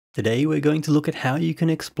Today we're going to look at how you can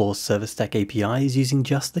explore ServiceStack APIs using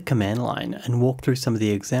just the command line and walk through some of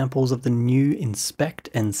the examples of the new inspect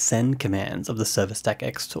and send commands of the ServiceStack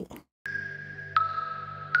X tool.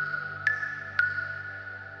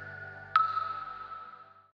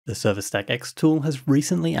 The ServiceStack X tool has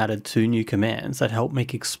recently added two new commands that help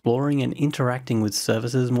make exploring and interacting with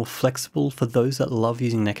services more flexible for those that love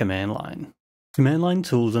using their command line. Command line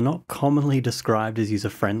tools are not commonly described as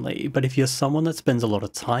user-friendly, but if you're someone that spends a lot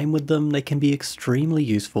of time with them, they can be extremely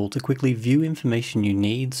useful to quickly view information you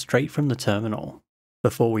need straight from the terminal.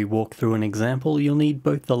 Before we walk through an example, you'll need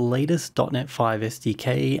both the latest .NET 5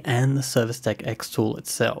 SDK and the ServiceStack X tool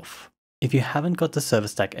itself. If you haven't got the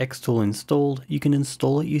ServiceStack X tool installed, you can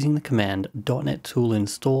install it using the command .NET tool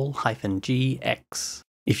install -gx.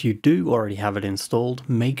 If you do already have it installed,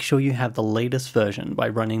 make sure you have the latest version by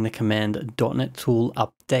running the command .NET tool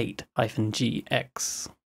update -gx.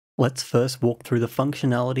 Let's first walk through the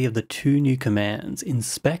functionality of the two new commands,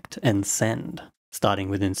 inspect and send. Starting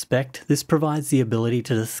with inspect, this provides the ability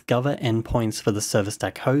to discover endpoints for the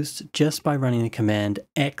ServiceStack host just by running the command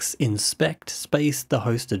inspect space the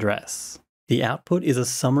host address. The output is a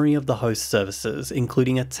summary of the host services,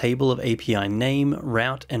 including a table of API name,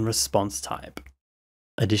 route, and response type.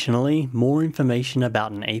 Additionally, more information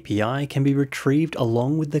about an API can be retrieved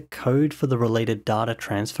along with the code for the related data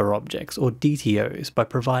transfer objects, or DTOs, by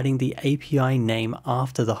providing the API name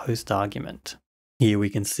after the host argument. Here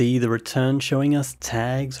we can see the return showing us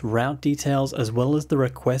tags, route details, as well as the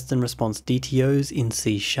request and response DTOs in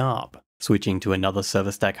C#. Switching to another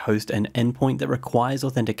ServiceStack host and endpoint that requires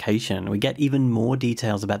authentication, we get even more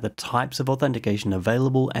details about the types of authentication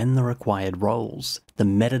available and the required roles. The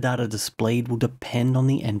metadata displayed will depend on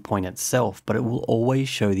the endpoint itself, but it will always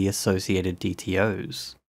show the associated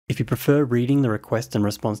DTOs. If you prefer reading the request and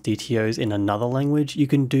response DTOs in another language, you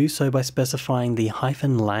can do so by specifying the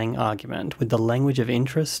 -lang argument with the language of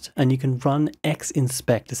interest, and you can run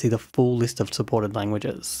inspect to see the full list of supported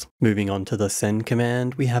languages. Moving on to the send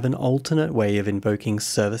command, we have an alternate way of invoking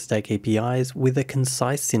ServiceStack APIs with a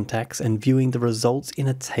concise syntax and viewing the results in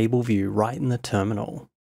a table view right in the terminal.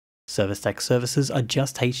 ServiceStack services are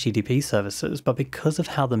just HTTP services, but because of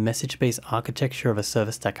how the message-based architecture of a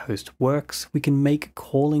ServiceStack host works, we can make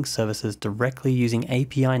calling services directly using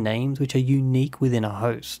API names which are unique within a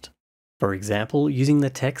host. For example, using the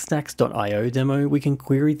techstacks.io demo, we can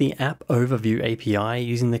query the app overview API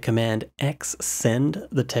using the command send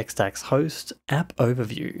the techstacks host app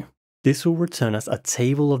overview. This will return us a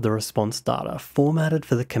table of the response data formatted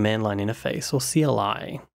for the command line interface, or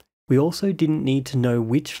CLI. We also didn't need to know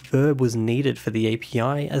which verb was needed for the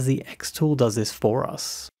API, as the X tool does this for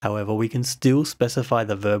us. However, we can still specify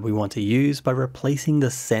the verb we want to use by replacing the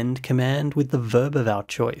send command with the verb of our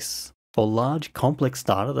choice. For large complex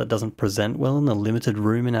data that doesn't present well in the limited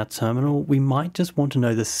room in our terminal, we might just want to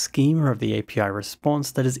know the schema of the API response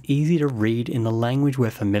that is easy to read in the language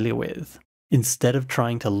we're familiar with. Instead of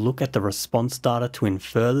trying to look at the response data to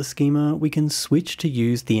infer the schema, we can switch to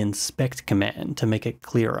use the inspect command to make it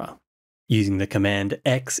clearer. Using the command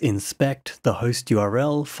inspect the host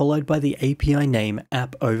URL followed by the API name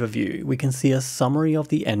app overview, we can see a summary of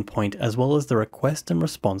the endpoint as well as the request and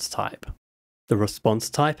response type. The response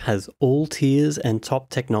type has all tiers and top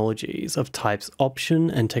technologies of types option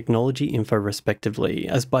and technology info respectively,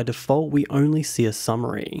 as by default we only see a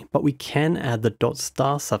summary, but we can add the .*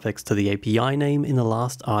 suffix to the API name in the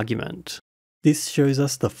last argument. This shows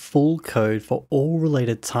us the full code for all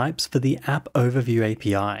related types for the app overview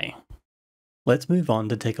API. Let's move on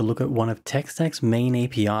to take a look at one of TechStack's main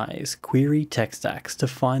APIs, Query TechStacks, to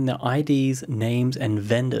find the IDs, names, and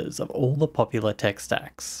vendors of all the popular tech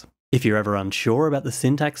stacks. If you're ever unsure about the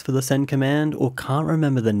syntax for the send command or can't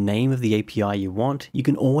remember the name of the API you want, you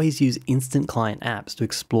can always use Instant Client Apps to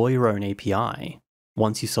explore your own API.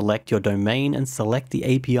 Once you select your domain and select the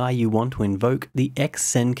API you want to invoke, the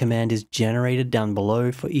send command is generated down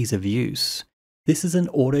below for ease of use. This is an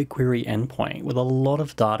auto query endpoint with a lot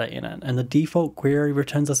of data in it, and the default query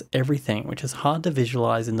returns us everything, which is hard to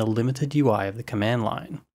visualize in the limited UI of the command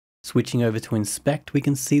line. Switching over to inspect, we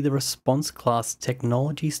can see the response class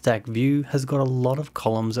technology stack view has got a lot of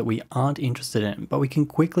columns that we aren't interested in, but we can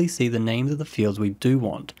quickly see the names of the fields we do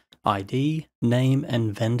want: ID, name,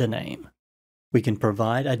 and vendor name. We can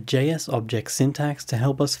provide a JS object syntax to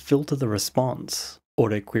help us filter the response.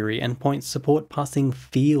 Autoquery endpoints support passing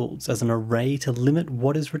fields as an array to limit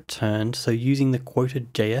what is returned, so using the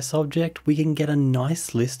quoted JS object, we can get a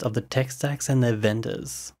nice list of the tech stacks and their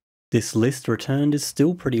vendors. This list returned is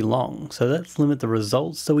still pretty long, so let's limit the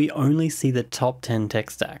results so we only see the top 10 tech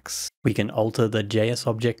stacks. We can alter the JS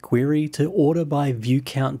object query to order by view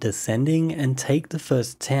count descending and take the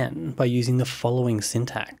first 10 by using the following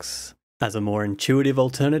syntax. As a more intuitive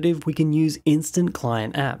alternative, we can use instant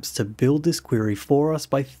client apps to build this query for us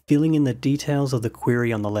by filling in the details of the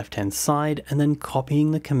query on the left-hand side and then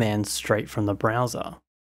copying the command straight from the browser.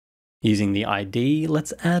 Using the ID,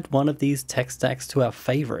 let's add one of these tech stacks to our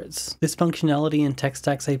favorites. This functionality in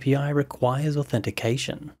TechStack's API requires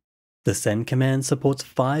authentication. The send command supports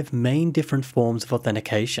 5 main different forms of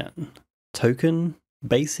authentication: token,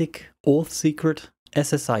 basic, auth secret,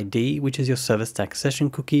 SSID, which is your ServiceStack session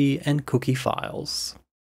cookie, and cookie files.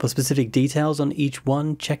 For specific details on each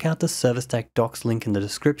one, check out the ServiceStack docs link in the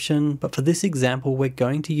description, but for this example, we're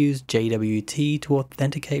going to use JWT to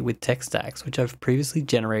authenticate with tech stacks, which I've previously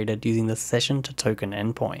generated using the session to token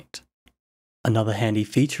endpoint. Another handy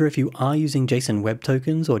feature if you are using JSON Web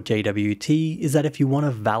Tokens or JWT is that if you want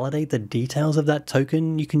to validate the details of that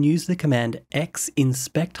token, you can use the command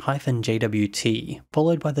xinspect-jwt,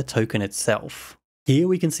 followed by the token itself. Here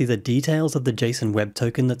we can see the details of the JSON Web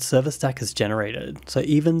Token that ServiceStack has generated, so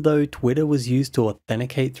even though Twitter was used to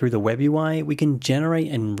authenticate through the web UI, we can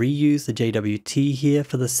generate and reuse the JWT here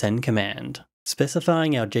for the send command.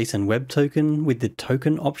 Specifying our JSON Web Token with the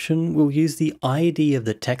token option, we'll use the ID of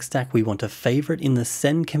the tech stack we want to favorite in the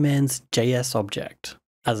send command's JS object.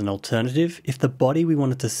 As an alternative, if the body we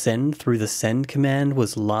wanted to send through the send command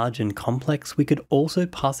was large and complex, we could also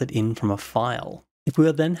pass it in from a file. If we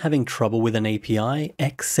are then having trouble with an API,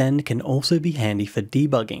 xsend can also be handy for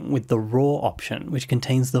debugging with the raw option, which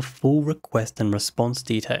contains the full request and response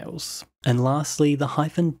details. And lastly, the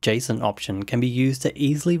 -JSON option can be used to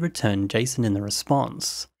easily return JSON in the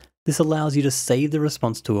response. This allows you to save the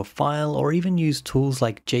response to a file or even use tools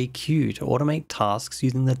like JQ to automate tasks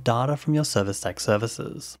using the data from your ServiceStack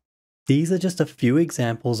services. These are just a few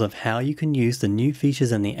examples of how you can use the new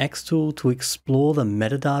features in the X tool to explore the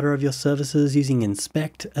metadata of your services using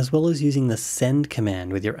inspect, as well as using the send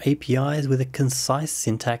command with your APIs with a concise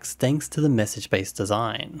syntax thanks to the message-based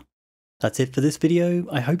design. That's it for this video.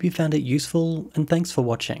 I hope you found it useful, and thanks for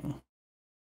watching.